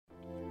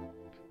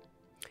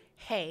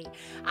Hey,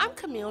 I'm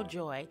Camille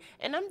Joy,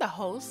 and I'm the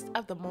host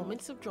of the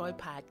Moments of Joy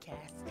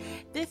podcast.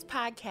 This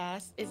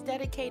podcast is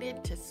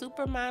dedicated to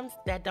super moms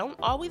that don't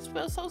always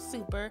feel so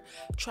super,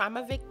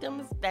 trauma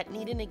victims that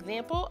need an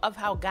example of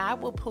how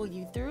God will pull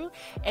you through,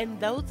 and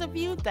those of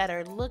you that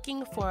are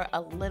looking for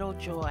a little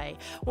joy.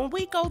 When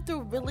we go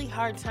through really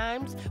hard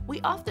times,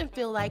 we often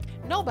feel like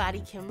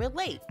nobody can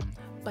relate.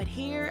 But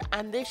here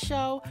on this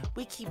show,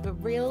 we keep it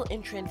real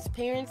in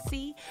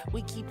transparency,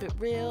 we keep it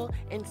real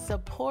in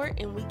support,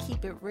 and we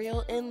keep it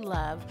real in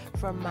love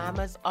for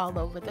mamas all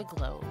over the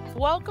globe.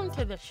 Welcome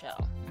to the show.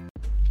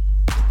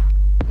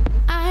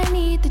 I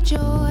need the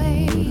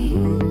joy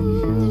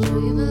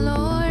of the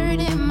Lord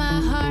in my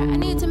heart. I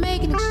need to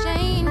make an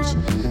exchange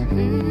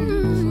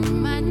for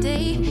my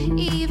day,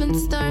 even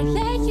start.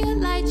 Let your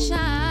light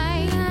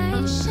shine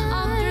all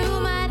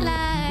through my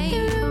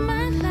life.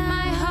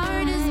 My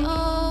heart is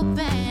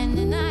open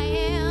and I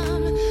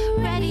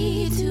am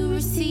ready to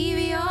receive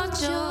your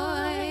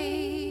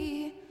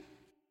joy.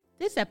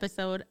 This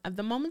episode of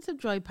the Moments of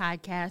Joy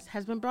podcast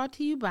has been brought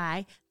to you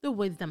by the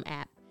Wisdom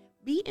app.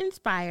 Be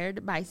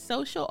inspired by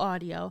social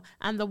audio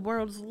on the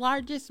world's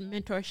largest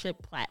mentorship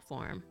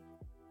platform.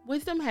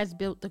 Wisdom has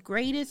built the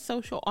greatest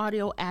social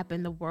audio app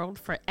in the world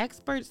for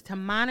experts to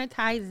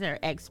monetize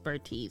their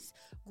expertise,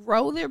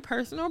 grow their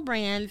personal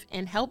brands,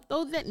 and help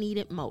those that need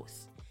it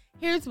most.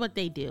 Here's what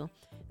they do.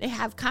 They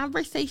have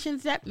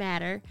conversations that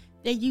matter.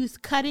 They use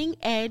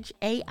cutting-edge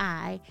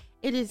AI.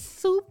 It is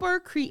super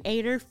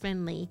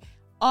creator-friendly,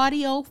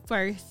 audio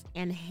first,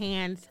 and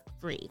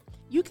hands-free.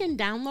 You can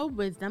download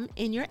Wisdom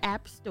in your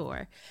app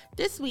store.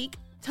 This week,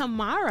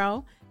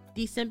 tomorrow,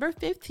 December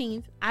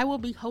 15th, I will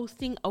be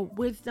hosting a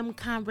Wisdom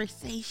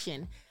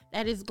conversation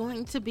that is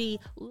going to be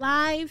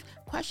live,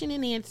 question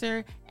and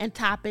answer, and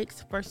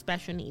topics for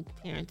special needs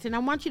parents. And I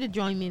want you to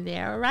join me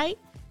there, all right?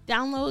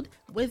 Download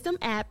Wisdom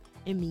app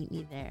and meet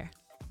me there.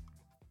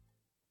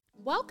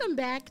 Welcome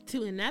back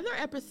to another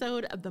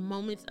episode of the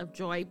Moments of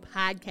Joy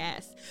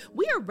podcast.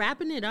 We are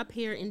wrapping it up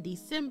here in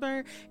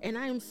December, and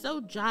I am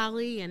so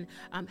jolly and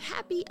I'm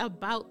happy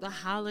about the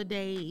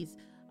holidays.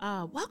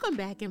 Welcome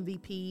back,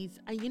 MVPs.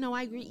 I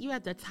greet you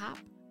at the top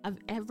of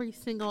every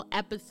single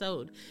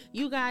episode.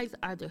 You guys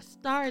are the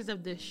stars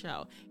of this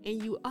show,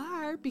 and you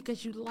are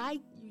because you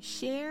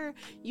share.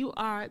 You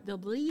are the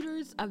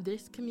leaders of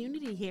this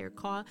community here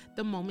called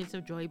the Moments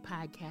of Joy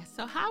podcast.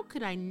 So how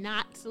could I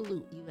not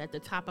salute you at the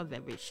top of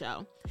every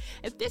show?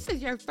 If this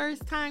is your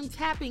first time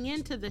tapping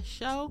into the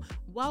show,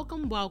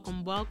 welcome,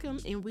 welcome, welcome.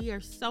 And we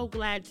are so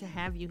glad to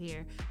have you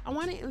here. I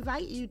want to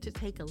invite you to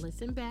take a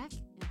listen back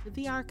into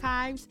the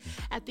archives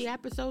at the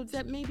episodes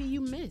that maybe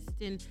you missed,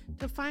 and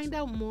to find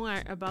out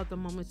more about the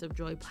Moments of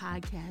Joy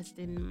podcast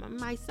and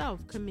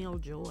myself, Camille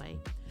Joy.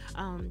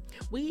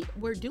 We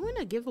were doing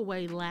a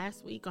giveaway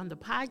last week on the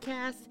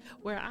podcast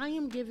where I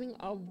am giving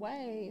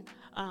away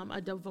a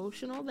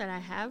devotional that I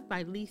have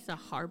by Lisa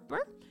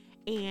Harper.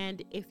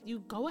 And if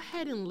you go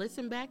ahead and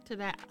listen back to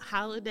that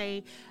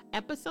holiday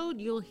episode,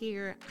 you'll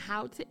hear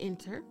how to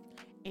enter,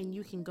 and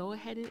you can go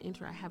ahead and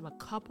enter. I have a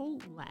couple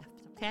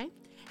left, okay?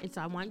 And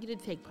so I want you to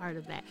take part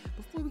of that.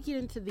 Before we get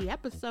into the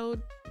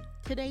episode,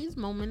 today's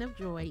moment of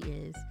joy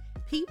is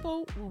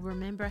people will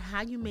remember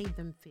how you made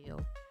them feel.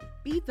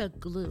 Be the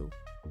glue.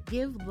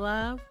 Give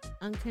love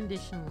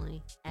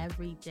unconditionally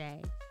every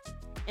day.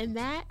 And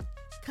that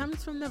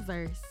comes from the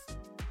verse,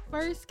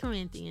 1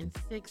 Corinthians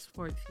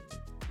 6:14.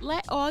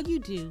 Let all you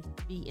do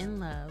be in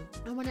love.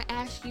 I want to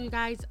ask you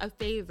guys a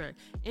favor,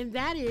 and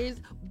that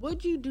is,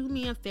 would you do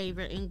me a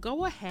favor and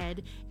go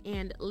ahead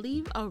and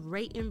leave a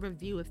rate and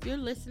review if you're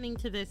listening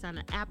to this on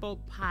an Apple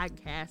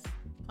Podcast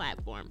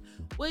platform,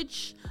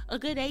 which a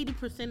good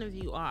 80% of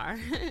you are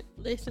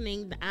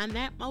listening on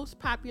that most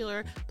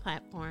popular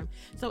platform.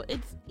 So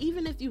it's,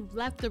 even if you've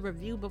left a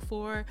review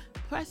before,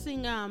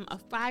 pressing a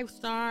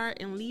 5-star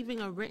and leaving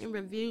a written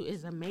review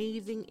is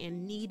amazing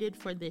and needed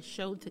for this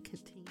show to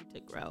continue to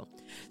grow.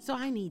 So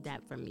I need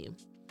that from you.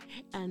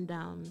 And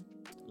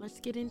let's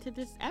get into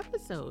this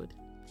episode.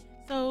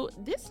 So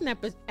this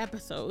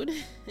episode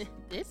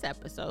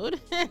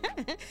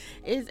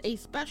is a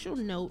special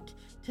note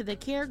to the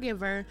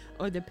caregiver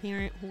or the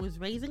parent who is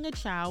raising a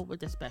child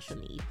with a special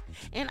need.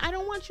 And I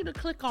don't want you to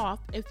click off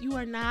if you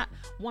are not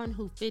one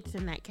who fits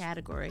in that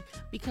category,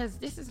 because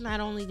this is not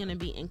only going to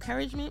be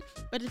encouragement,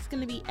 but it's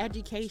going to be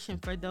education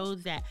for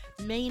those that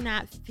may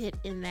not fit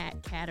in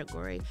that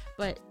category.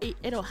 But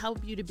it'll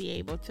help you to be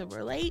able to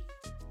relate.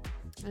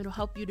 It'll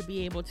help you to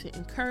be able to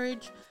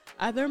encourage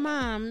other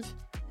moms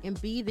and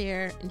be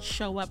there and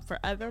show up for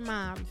other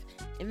moms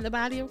in the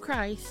body of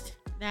Christ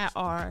that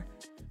are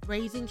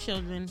raising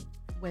children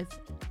with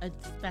a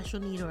special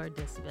need or a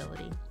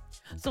disability.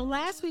 So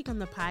last week on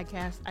the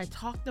podcast, I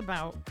talked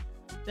about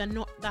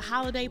the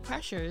holiday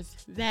pressures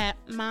that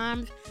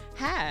moms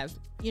have.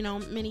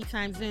 Many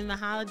times during the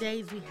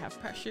holidays, we have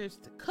pressures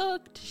to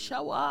cook, to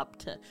show up,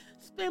 to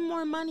spend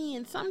more money,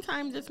 and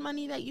sometimes it's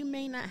money that you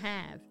may not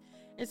have.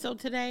 And so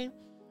today,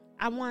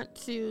 I want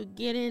to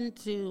get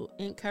into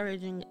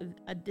encouraging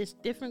a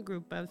different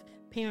group of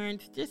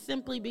parents, just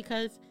simply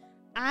because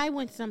I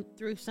went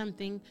through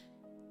something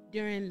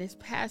during this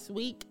past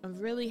week of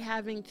really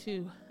having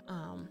to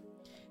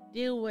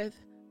deal with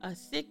a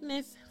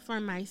sickness for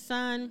my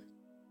son.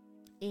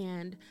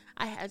 And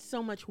I had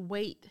so much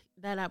weight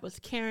that I was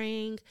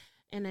carrying.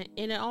 And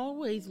it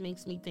always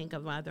makes me think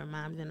of other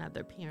moms and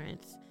other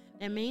parents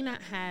that may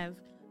not have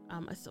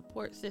a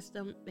support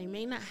system. They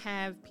may not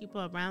have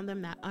people around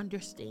them that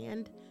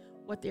understand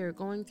what they're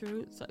going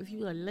through. So if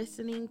you are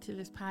listening to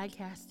this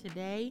podcast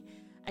today,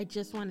 I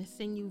just want to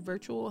send you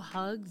virtual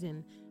hugs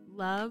and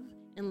love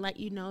and let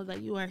you know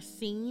that you are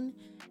seen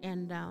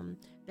and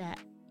that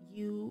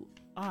you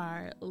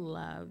are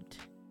loved.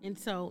 And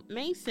so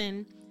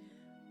Mason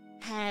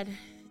had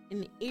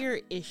an ear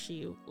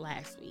issue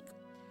last week.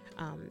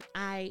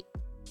 I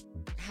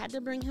had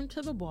to bring him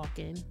to the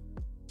walk-in.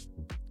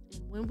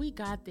 When we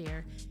got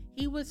there,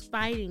 he was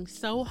fighting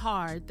so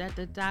hard that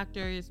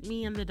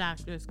me and the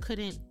doctors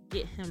couldn't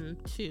get him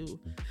to,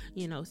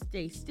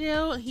 stay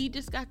still. He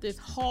just got this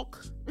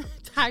Hulk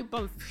type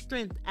of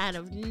strength out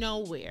of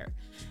nowhere.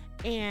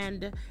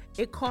 And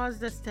it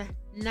caused us to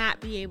not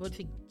be able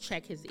to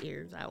check his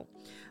ears out.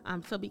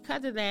 So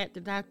because of that,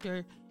 the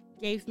doctor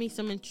gave me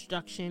some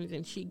instructions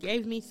and she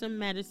gave me some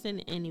medicine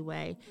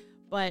anyway.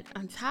 But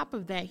on top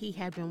of that, he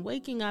had been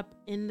waking up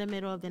in the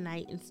middle of the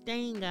night and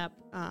staying up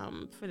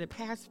for the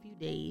past few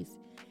days.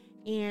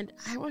 And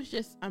I was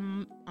just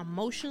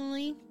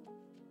emotionally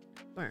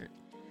burnt.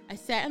 I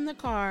sat in the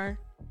car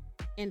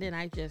and then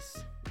I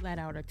just let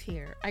out a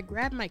tear. I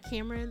grabbed my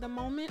camera in the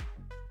moment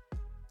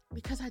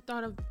because I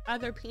thought of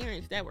other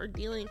parents that were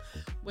dealing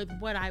with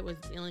what I was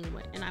dealing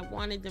with. And I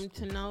wanted them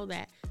to know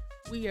that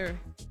we are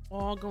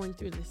all going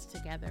through this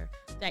together.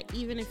 That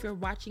even if you're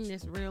watching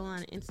this reel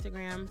on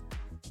Instagram,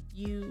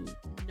 you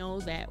know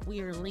that we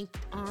are linked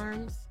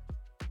arms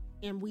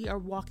and we are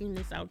walking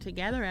this out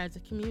together as a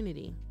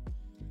community.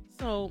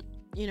 So,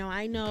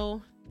 I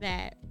know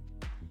that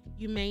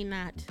you may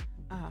not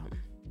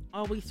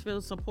always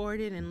feel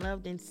supported and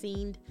loved and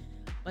seen,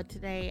 but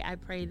today I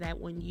pray that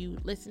when you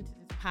listen to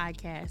this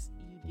podcast,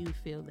 you do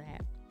feel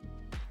that.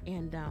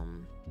 And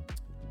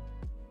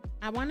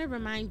I want to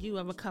remind you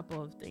of a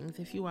couple of things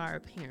if you are a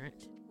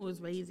parent who is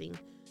raising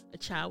a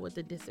child with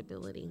a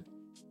disability.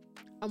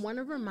 I want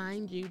to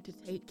remind you to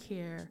take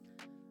care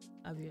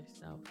of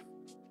yourself.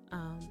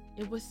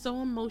 It was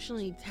so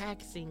emotionally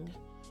taxing.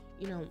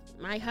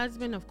 My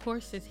husband, of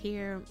course, is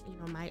here.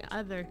 My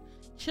other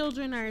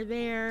children are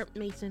there.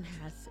 Mason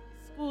has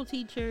school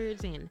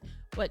teachers.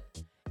 But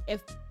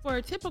if for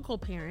a typical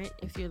parent,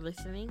 if you're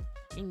listening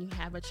and you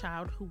have a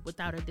child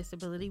without a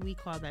disability, we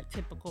call that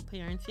typical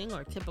parenting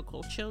or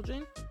typical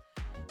children.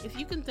 If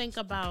you can think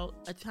about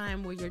a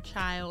time where your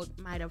child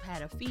might have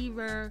had a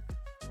fever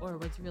or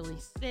was really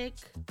sick,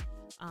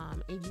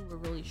 and you were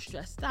really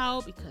stressed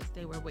out because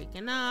they were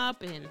waking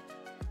up and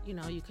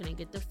you couldn't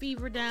get the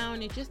fever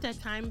down, and just that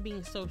time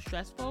being so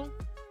stressful.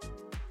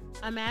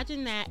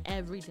 Imagine that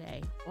every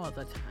day, all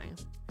the time.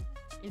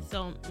 And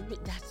so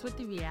that's what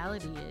the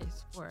reality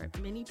is for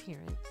many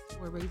parents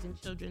who are raising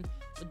children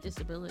with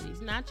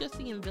disabilities, not just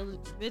the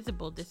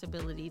invisible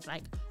disabilities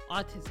like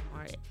autism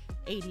or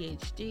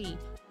ADHD,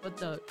 but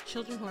the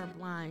children who are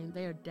blind,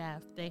 they are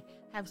deaf, they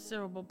have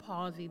cerebral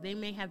palsy, they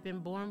may have been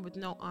born with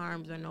no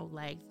arms or no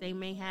legs, they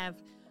may have,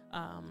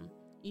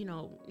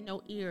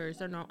 no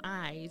ears or no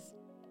eyes.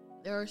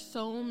 There are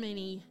so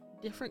many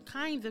different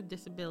kinds of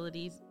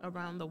disabilities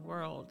around the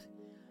world,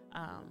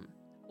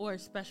 or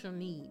special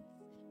needs.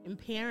 And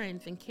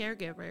parents and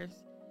caregivers,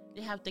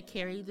 they have to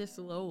carry this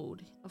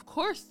load. Of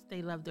course,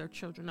 they love their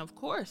children. Of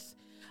course,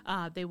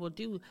 they will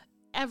do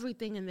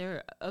everything in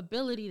their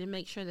ability to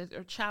make sure that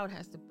their child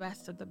has the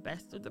best of the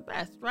best of the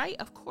best, right?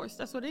 Of course,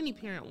 that's what any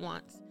parent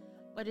wants.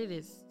 But it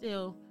is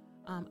still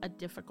a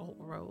difficult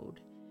road.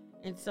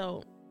 And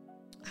so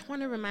I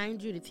want to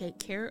remind you to take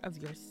care of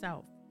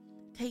yourself.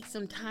 Take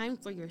some time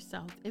for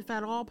yourself, if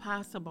at all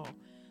possible,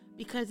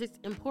 because it's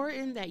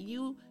important that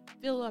you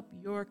fill up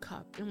your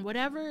cup. And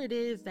whatever it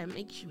is that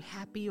makes you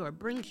happy or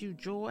brings you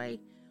joy,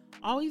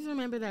 always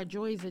remember that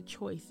joy is a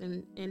choice.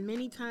 And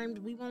many times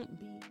we won't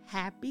be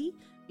happy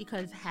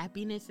because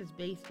happiness is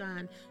based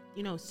on,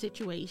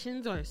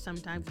 situations or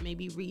sometimes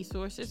maybe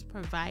resources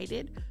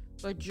provided.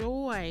 But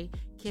joy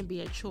can be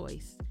a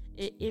choice.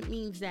 It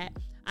means that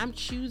I'm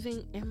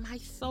choosing in my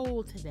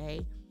soul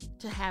today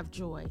to have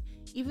joy.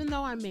 Even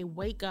though I may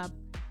wake up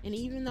and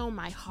even though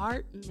my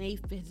heart may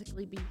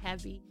physically be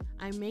heavy,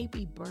 I may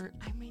be burnt,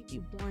 I may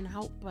be worn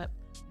out, but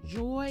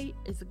joy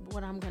is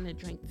what I'm going to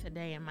drink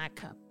today in my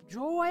cup.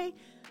 Joy,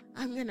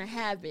 I'm going to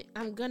have it.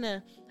 I'm going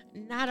to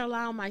not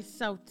allow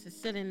myself to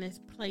sit in this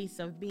place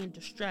of being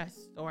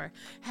distressed or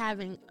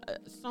having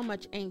so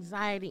much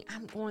anxiety.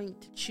 I'm going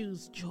to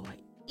choose joy,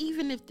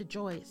 even if the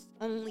joy is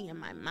only in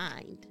my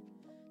mind.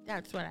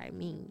 That's what I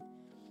mean.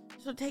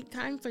 So take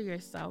time for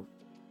yourself.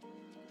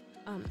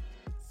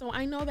 So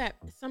I know that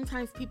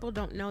sometimes people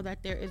don't know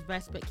that there is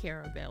respite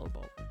care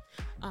available.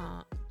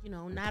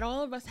 Not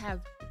all of us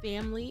have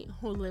family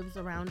who lives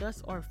around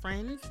us or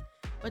friends,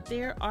 but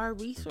there are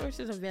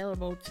resources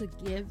available to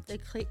give the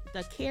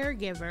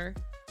caregiver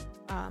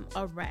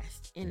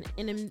arrest. And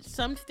in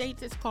some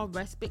states, it's called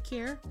respite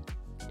care,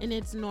 and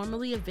it's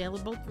normally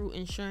available through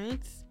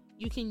insurance.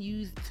 You can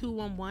use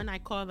 211. I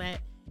call that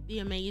the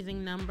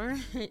amazing number.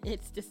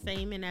 It's the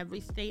same in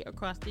every state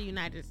across the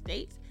United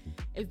States,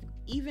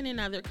 even in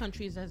other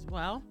countries as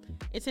well.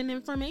 It's an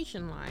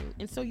information line.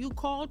 And so you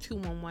call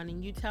 211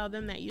 and you tell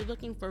them that you're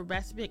looking for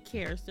respite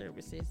care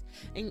services,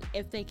 and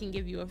if they can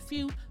give you a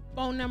few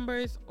phone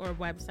numbers or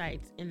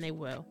websites, and they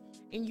will.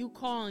 And you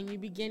call and you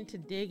begin to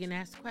dig and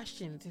ask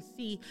questions to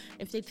see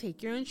if they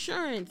take your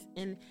insurance,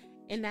 and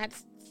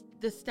that's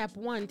the step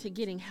one to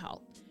getting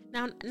help.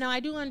 Now, I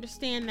do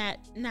understand that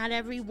not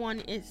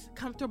everyone is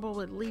comfortable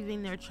with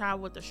leaving their child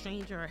with a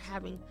stranger or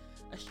having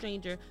a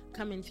stranger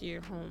come into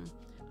your home.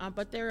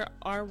 But there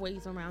are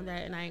ways around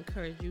that, and I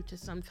encourage you to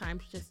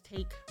sometimes just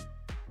take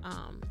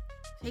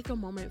a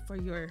moment for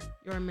your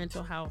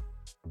mental health.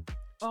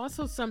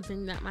 Also,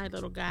 something that my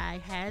little guy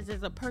has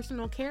is a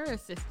personal care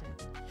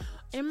assistant.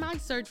 In my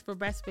search for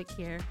respite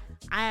care,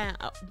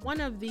 one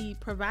of the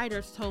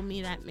providers told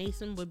me that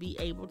Mason would be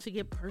able to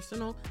get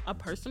a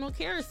personal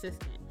care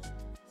assistant.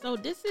 So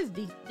this is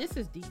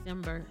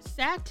December.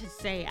 Sad to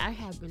say, I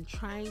have been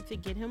trying to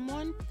get him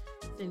one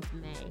since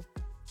May.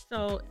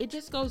 So it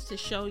just goes to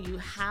show you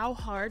how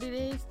hard it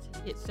is to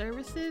get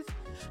services,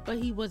 but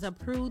he was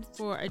approved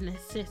for an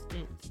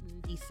assistant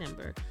in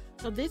December.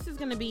 So this is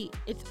going to be,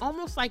 it's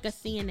almost like a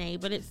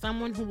CNA, but it's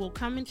someone who will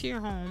come into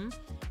your home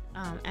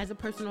as a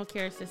personal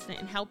care assistant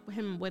and help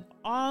him with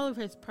all of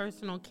his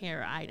personal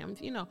care items,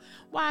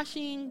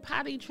 washing,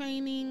 potty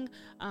training,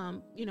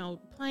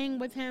 playing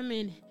with him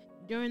and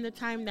during the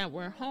time that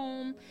we're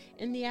home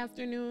in the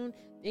afternoon.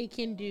 They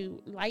can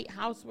do light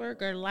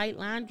housework or light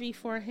laundry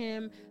for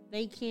him.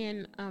 They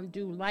can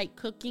do light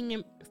cooking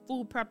and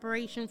food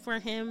preparation for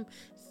him.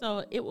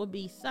 So it will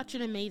be such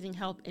an amazing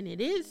help. And it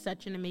is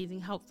such an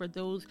amazing help for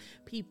those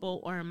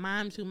people or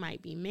moms who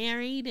might be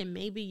married and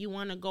maybe you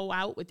want to go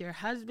out with your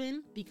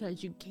husband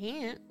because you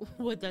can't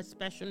with a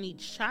special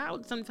needs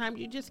child. Sometimes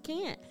you just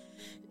can't.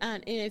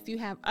 And if you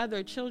have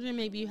other children,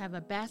 maybe you have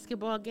a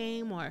basketball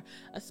game or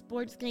a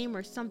sports game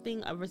or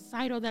something, a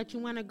recital that you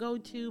want to go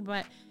to,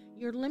 but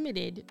you're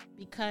limited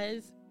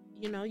because,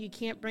 you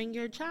can't bring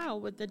your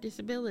child with a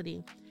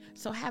disability.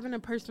 So having a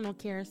personal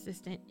care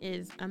assistant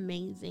is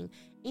amazing.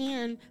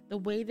 And the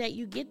way that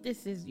you get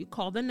this is you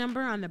call the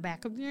number on the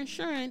back of your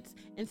insurance.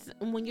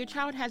 And when your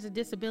child has a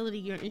disability,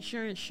 your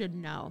insurance should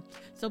know.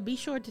 So be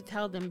sure to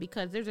tell them,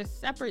 because there's a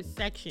separate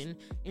section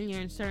in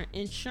your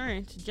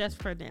insurance just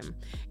for them.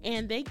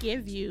 And they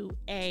give you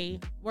a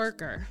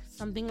worker,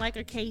 something like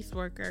a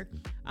caseworker,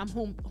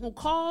 who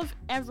calls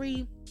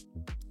every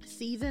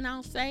season,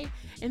 I'll say,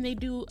 and they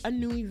do a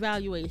new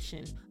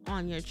evaluation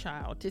on your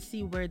child to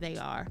see where they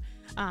are.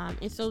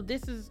 And so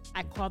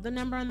I called the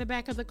number on the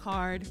back of the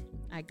card.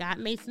 I got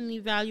Mason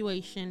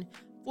evaluation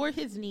for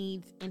his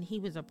needs, and he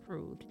was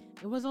approved.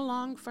 It was a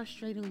long,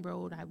 frustrating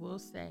road, I will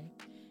say.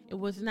 It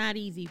was not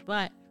easy,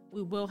 but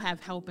we will have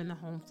help in the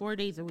home 4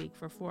 days a week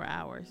for 4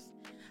 hours.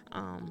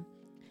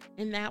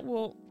 And that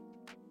will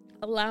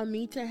allow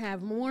me to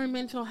have more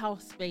mental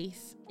health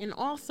space. And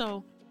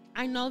also,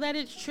 I know that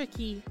it's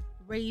tricky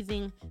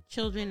raising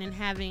children and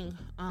having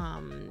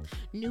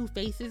new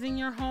faces in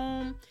your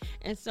home,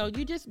 and so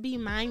you just be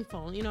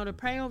mindful, to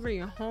pray over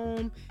your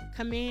home,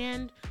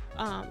 command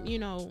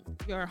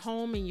your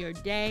home and your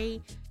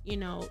day,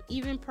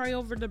 even pray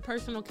over the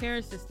personal care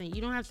assistant.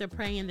 You don't have to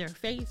pray in their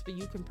face, but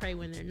you can pray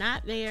when they're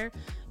not there,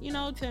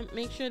 to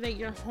make sure that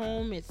your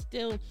home is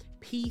still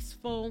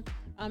peaceful.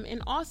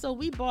 And also,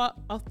 we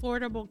bought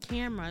affordable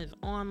cameras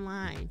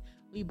online.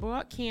 We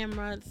bought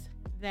cameras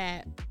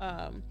that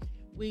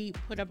we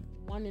put up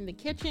one in the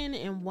kitchen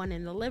and one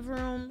in the living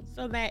room,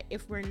 so that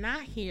if we're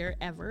not here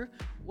ever,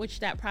 which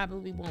that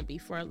probably won't be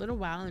for a little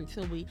while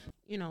until we,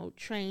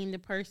 train the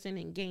person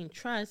and gain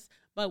trust,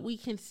 but we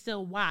can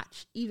still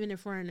watch even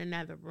if we're in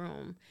another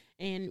room,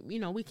 and,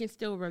 we can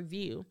still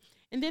review.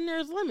 And then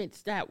there's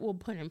limits that we'll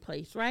put in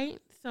place, right?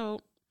 So,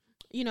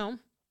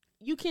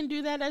 you can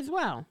do that as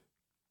well.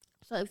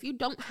 So if you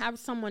don't have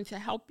someone to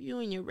help you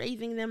and you're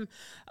raising them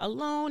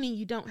alone and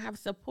you don't have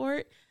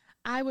support,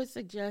 I would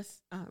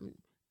suggest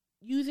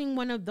using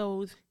one of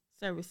those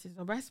services,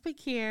 a respite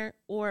care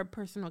or a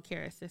personal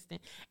care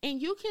assistant. And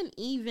you can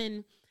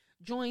even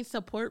join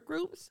support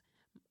groups.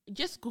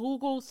 Just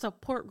Google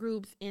support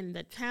groups in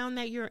the town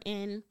that you're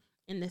in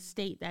the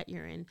state that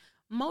you're in.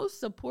 Most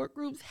support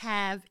groups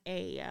have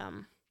a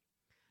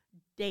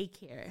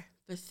daycare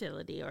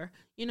facility, or,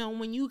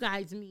 when you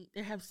guys meet,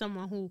 they have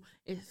someone who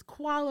is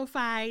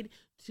qualified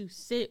to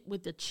sit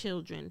with the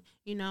children,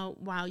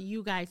 while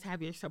you guys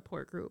have your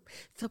support group.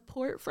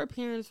 Support for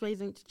parents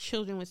raising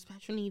children with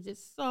special needs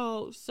is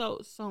so,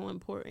 so, so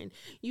important.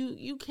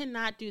 You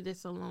cannot do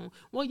this alone.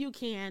 Well, you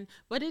can,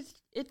 but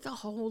it's a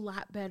whole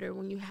lot better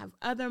when you have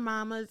other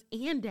mamas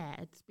and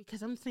dads,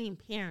 because I'm saying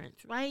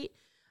parents, right?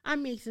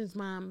 I'm Mason's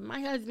mom. My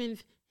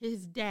husband's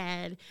his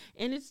dad,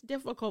 and it's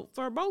difficult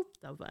for both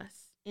of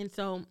us. And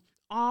so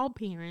all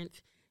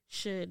parents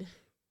should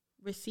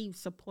receive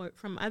support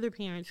from other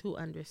parents who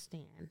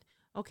understand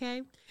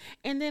Okay.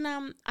 And then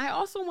I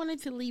also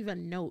wanted to leave a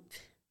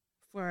note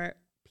for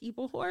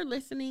people who are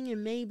listening,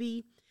 and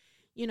maybe,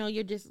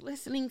 you're just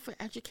listening for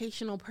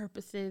educational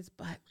purposes,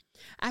 but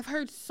I've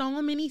heard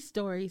so many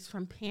stories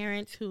from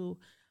parents who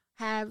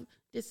have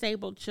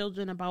disabled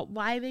children about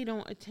why they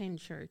don't attend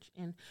church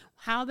and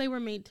how they were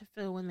made to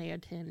feel when they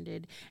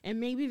attended. And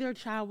maybe their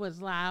child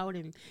was loud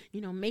and,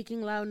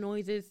 making loud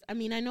noises. I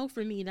mean, I know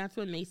for me, that's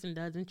what Mason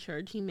does in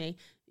church. He may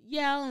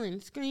yell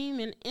and scream,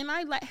 and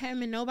I let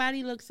him, and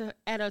nobody looks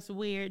at us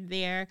weird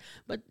there.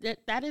 But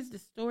that is the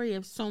story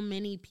of so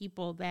many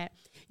people that,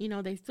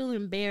 they feel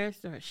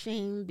embarrassed or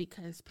ashamed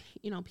because,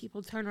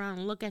 people turn around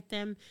and look at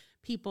them.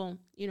 People,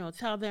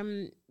 tell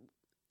them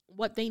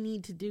what they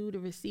need to do to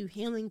receive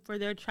healing for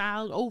their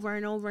child over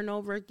and over and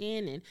over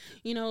again. And,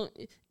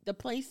 the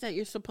place that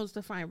you're supposed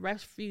to find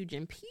refuge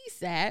and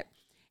peace at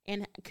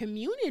and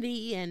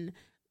community and,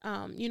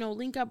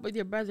 link up with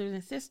your brothers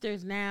and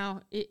sisters.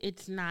 Now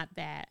it's not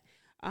that.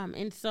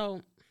 And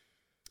so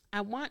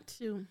I want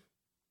to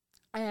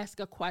ask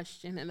a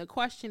question. And the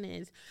question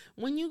is,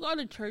 when you go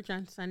to church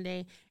on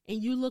Sunday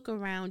and you look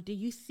around, do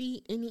you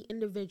see any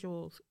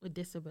individuals with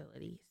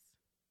disabilities?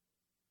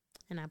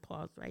 And I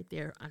paused right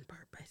there on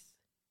purpose.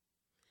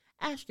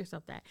 Ask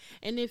yourself that.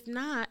 And if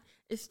not,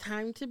 it's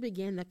time to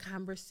begin the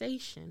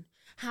conversation.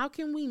 How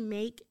can we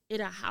make it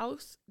a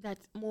house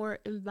that's more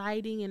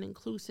inviting and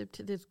inclusive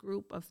to this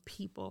group of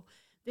people?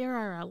 There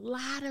are a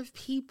lot of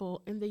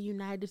people in the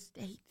United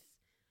States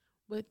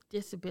with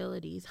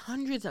disabilities,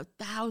 hundreds of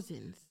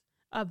thousands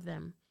of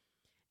them.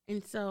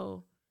 And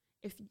so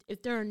if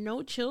there are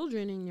no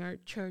children in your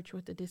church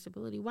with a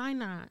disability, why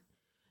not?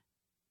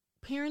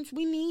 Parents,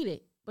 we need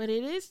it. But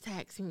it is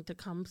taxing to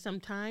come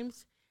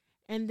sometimes.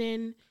 And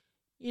then,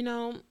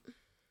 to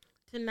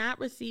not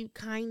receive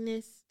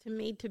kindness,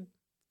 to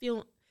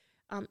feel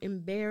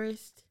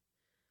embarrassed,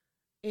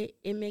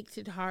 it makes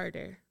it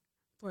harder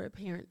for a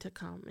parent to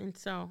come. And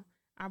so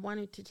I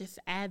wanted to just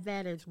add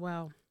that as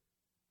well.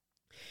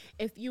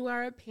 If you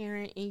are a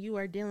parent and you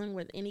are dealing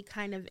with any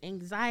kind of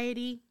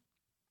anxiety,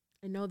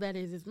 I know that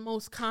is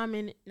most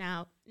common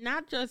now,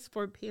 not just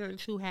for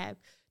parents who have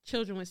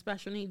children with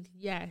special needs.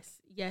 Yes,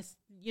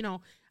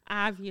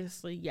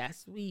 obviously,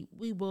 yes, we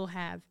will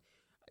have,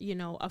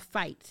 a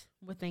fight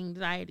with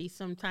anxiety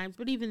sometimes,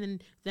 but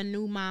even the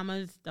new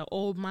mamas, the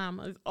old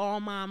mamas, all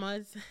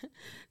mamas.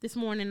 This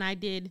morning I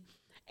did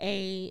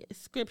a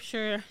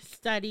scripture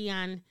study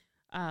on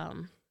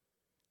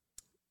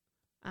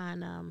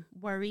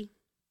worry,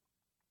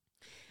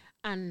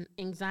 on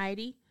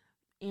anxiety,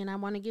 and I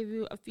want to give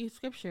you a few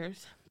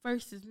scriptures.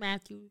 First is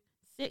Matthew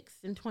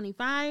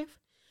 6:25.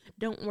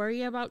 Don't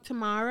worry about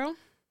tomorrow.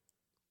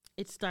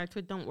 It starts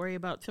with don't worry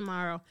about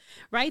tomorrow.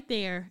 Right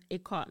there,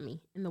 it caught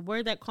me. And the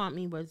word that caught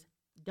me was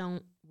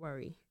don't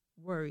worry.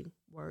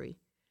 Worry.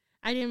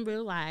 I didn't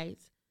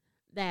realize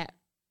that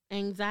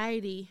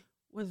anxiety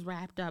was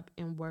wrapped up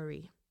in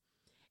worry.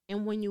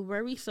 And when you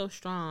worry so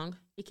strong,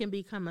 it can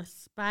become a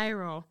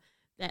spiral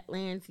that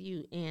lands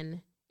you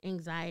in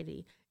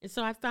anxiety. And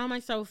so I found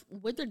myself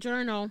with a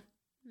journal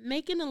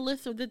making a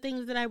list of the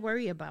things that I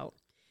worry about.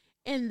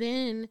 And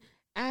then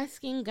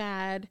asking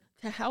God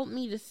to help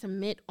me to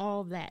submit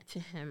all that to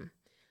him.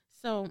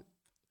 So,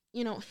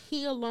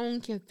 he alone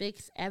can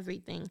fix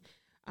everything.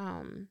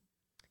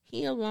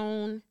 He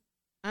alone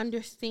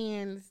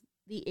understands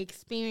the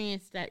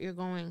experience that you're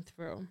going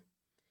through,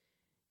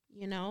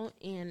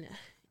 and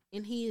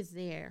he is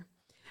there.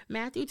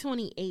 Matthew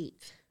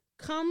 28,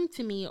 come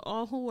to me,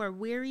 all who are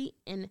weary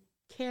and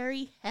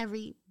carry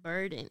heavy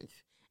burdens,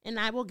 and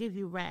I will give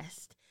you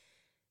rest.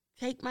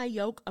 Take my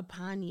yoke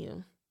upon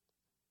you,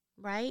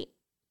 right?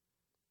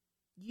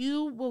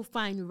 You will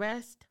find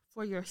rest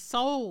for your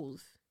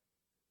souls.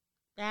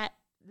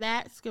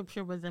 That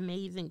scripture was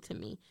amazing to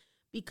me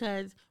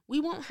because we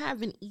won't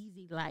have an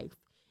easy life.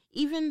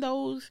 Even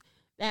those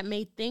that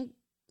may think,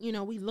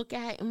 we look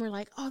at and we're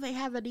like, oh, they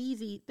have it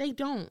easy. They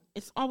don't.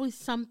 It's always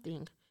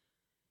something.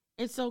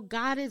 And so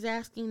God is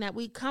asking that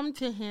we come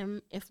to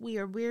him if we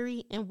are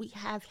weary and we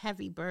have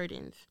heavy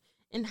burdens.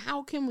 And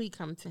how can we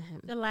come to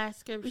him? The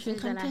last scripture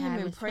that I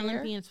have is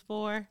Philippians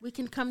 4. We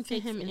can come to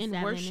him in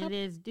worship. It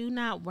is, do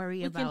not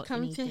worry about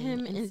anything. We can come to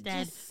him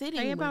instead, just sitting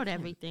pray about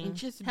everything. And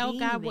just tell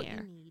God what you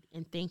need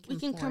and thank him for it. We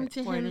can come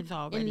to him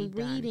in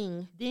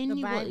reading. Then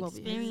you will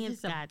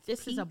experience God's peace.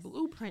 This is a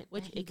blueprint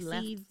which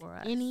exceeds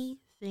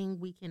anything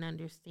we can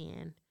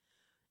understand.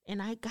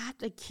 And I got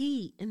the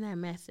key in that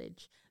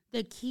message.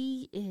 The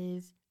key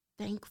is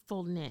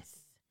thankfulness.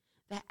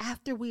 That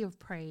after we have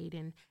prayed,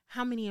 and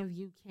how many of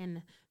you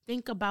can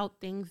think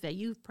about things that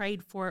you've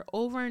prayed for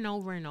over and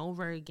over and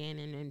over again,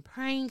 and in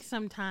praying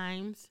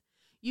sometimes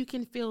you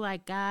can feel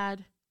like,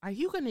 God, are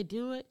you going to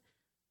do it?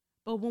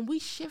 But when we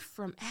shift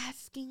from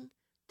asking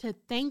to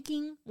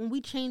thanking, when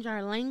we change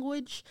our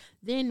language,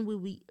 then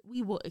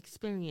we will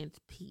experience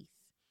peace.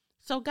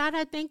 So God,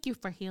 I thank you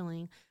for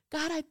healing.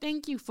 God, I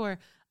thank you for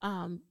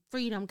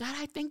freedom. God,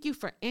 I thank you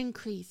for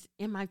increase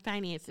in my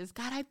finances.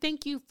 God, I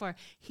thank you for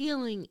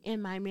healing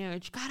in my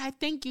marriage. God, I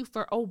thank you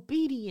for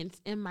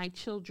obedience in my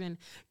children.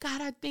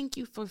 God, I thank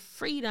you for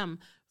freedom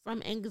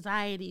from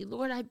anxiety.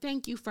 Lord, I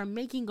thank you for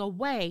making a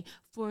way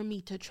for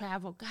me to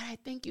travel. God, I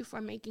thank you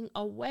for making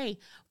a way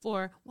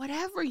for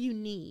whatever you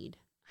need.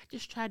 I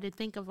just tried to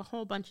think of a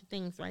whole bunch of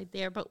things right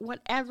there, but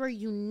whatever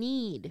you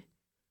need,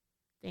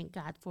 thank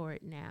God for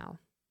it now.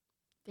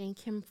 Thank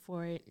him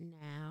for it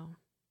now.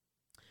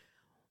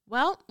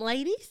 Well,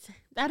 ladies,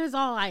 that is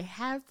all I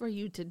have for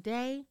you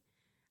today.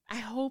 I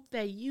hope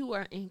that you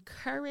are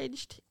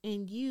encouraged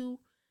and you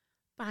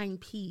find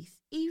peace.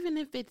 Even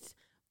if it's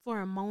for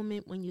a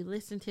moment when you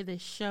listen to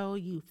this show,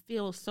 you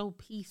feel so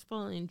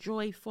peaceful and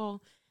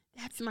joyful.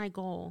 That's my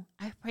goal.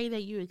 I pray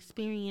that you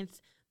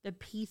experience the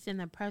peace and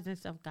the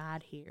presence of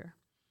God here.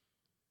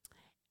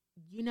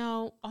 You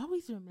know,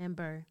 always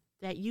remember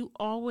that you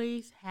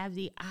always have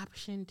the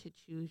option to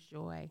choose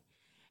joy.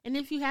 And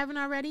if you haven't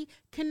already,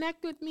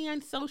 connect with me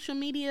on social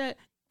media.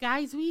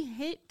 Guys, we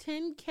hit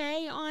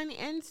 10K on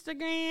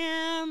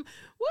Instagram.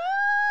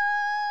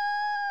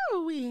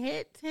 Woo! We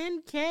hit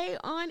 10K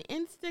on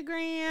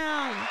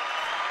Instagram.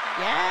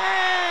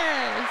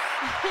 Yes.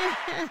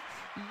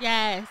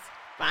 Yes.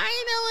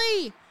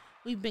 Finally.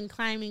 We've been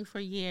climbing for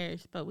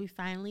years, but we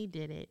finally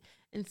did it.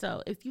 And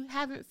so if you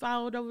haven't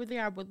followed over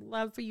there, I would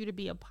love for you to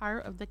be a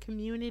part of the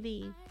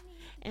community.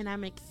 And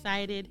I'm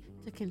excited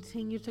to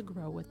continue to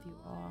grow with you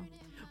all.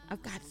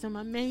 I've got some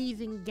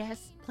amazing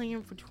guests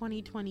planned for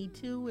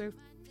 2022. We're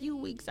a few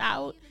weeks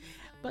out.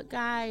 But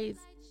guys,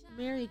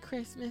 Merry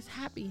Christmas,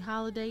 Happy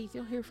Holidays.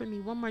 You'll hear from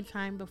me one more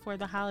time before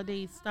the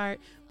holidays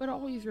start. But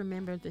always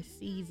remember the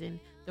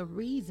season, the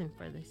reason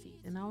for the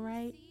season, all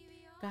right?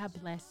 God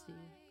bless you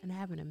and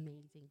have an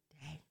amazing